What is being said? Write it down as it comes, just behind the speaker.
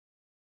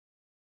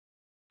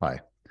Hi,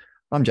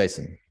 I'm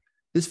Jason.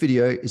 This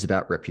video is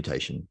about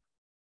reputation.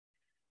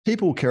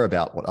 People care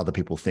about what other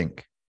people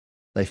think.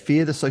 They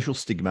fear the social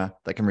stigma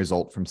that can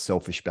result from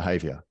selfish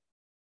behavior.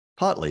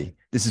 Partly,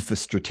 this is for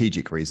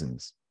strategic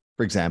reasons.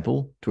 For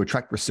example, to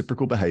attract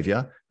reciprocal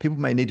behavior, people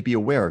may need to be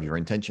aware of your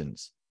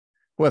intentions.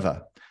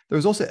 However, there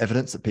is also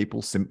evidence that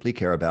people simply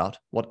care about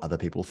what other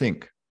people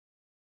think.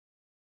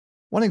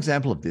 One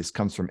example of this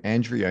comes from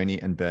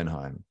Andreoni and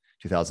Bernheim,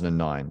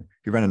 2009,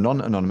 who ran a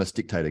non-anonymous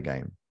dictator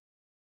game.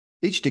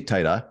 Each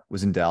dictator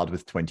was endowed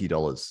with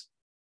 $20.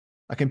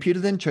 A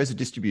computer then chose a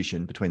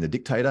distribution between the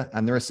dictator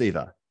and the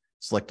receiver,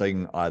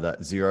 selecting either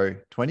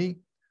 0-20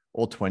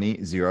 or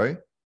 20-0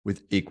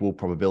 with equal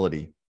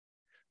probability.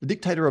 The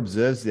dictator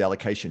observes the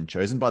allocation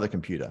chosen by the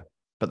computer,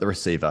 but the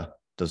receiver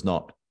does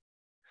not.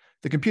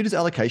 The computer's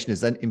allocation is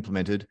then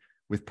implemented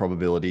with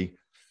probability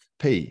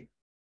P.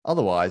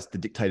 Otherwise, the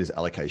dictator's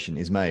allocation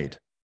is made.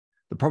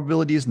 The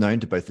probability is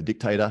known to both the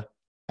dictator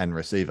and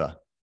receiver.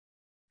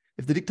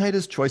 If the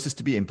dictator's choice is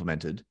to be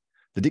implemented,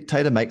 the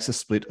dictator makes a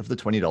split of the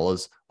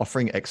 $20,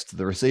 offering X to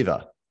the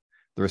receiver.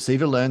 The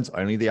receiver learns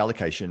only the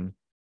allocation.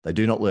 They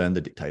do not learn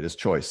the dictator's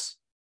choice.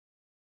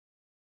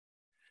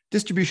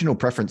 Distributional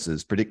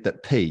preferences predict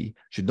that P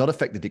should not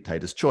affect the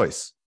dictator's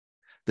choice.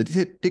 The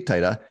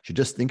dictator should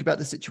just think about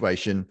the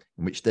situation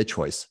in which their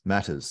choice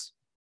matters.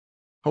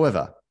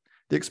 However,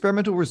 the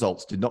experimental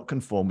results did not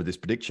conform with this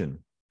prediction.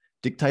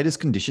 Dictators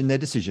condition their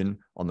decision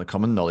on the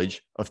common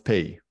knowledge of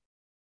P.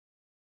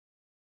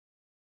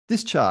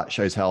 This chart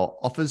shows how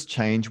offers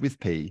change with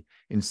P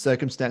in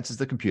circumstances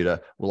the computer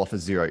will offer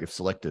 0 if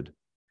selected.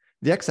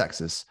 The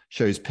x-axis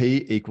shows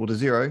P equal to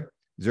 0,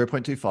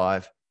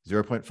 0.25,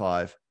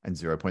 0.5, and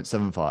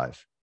 0.75.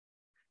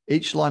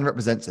 Each line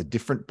represents a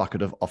different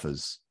bucket of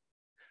offers.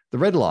 The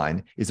red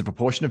line is a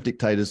proportion of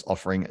dictators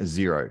offering a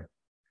 0.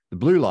 The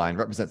blue line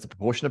represents the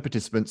proportion of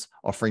participants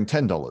offering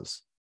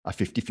 $10, a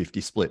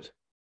 50-50 split.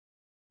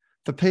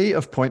 For P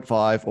of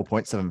 0.5 or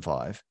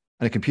 0.75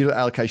 and a computer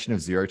allocation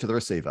of 0 to the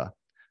receiver,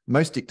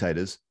 most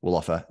dictators will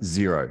offer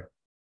 0.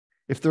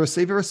 If the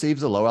receiver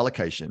receives a low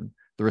allocation,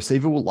 the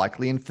receiver will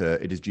likely infer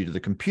it is due to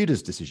the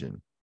computer's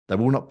decision. They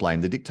will not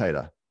blame the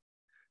dictator.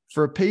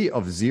 For a P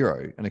of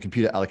 0 and a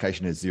computer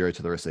allocation is 0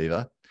 to the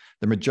receiver,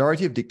 the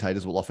majority of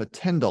dictators will offer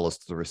 $10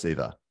 to the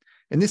receiver.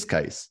 In this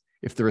case,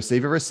 if the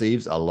receiver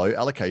receives a low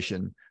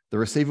allocation, the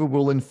receiver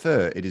will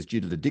infer it is due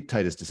to the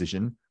dictator's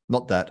decision,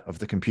 not that of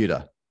the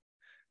computer.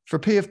 For a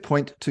P of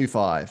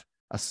 0.25,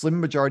 a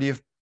slim majority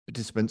of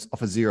participants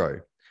offer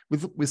 0,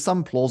 with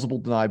some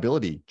plausible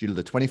deniability due to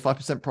the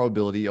 25%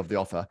 probability of the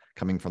offer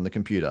coming from the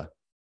computer.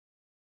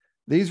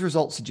 These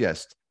results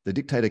suggest the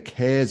dictator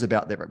cares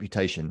about their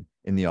reputation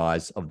in the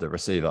eyes of the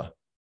receiver.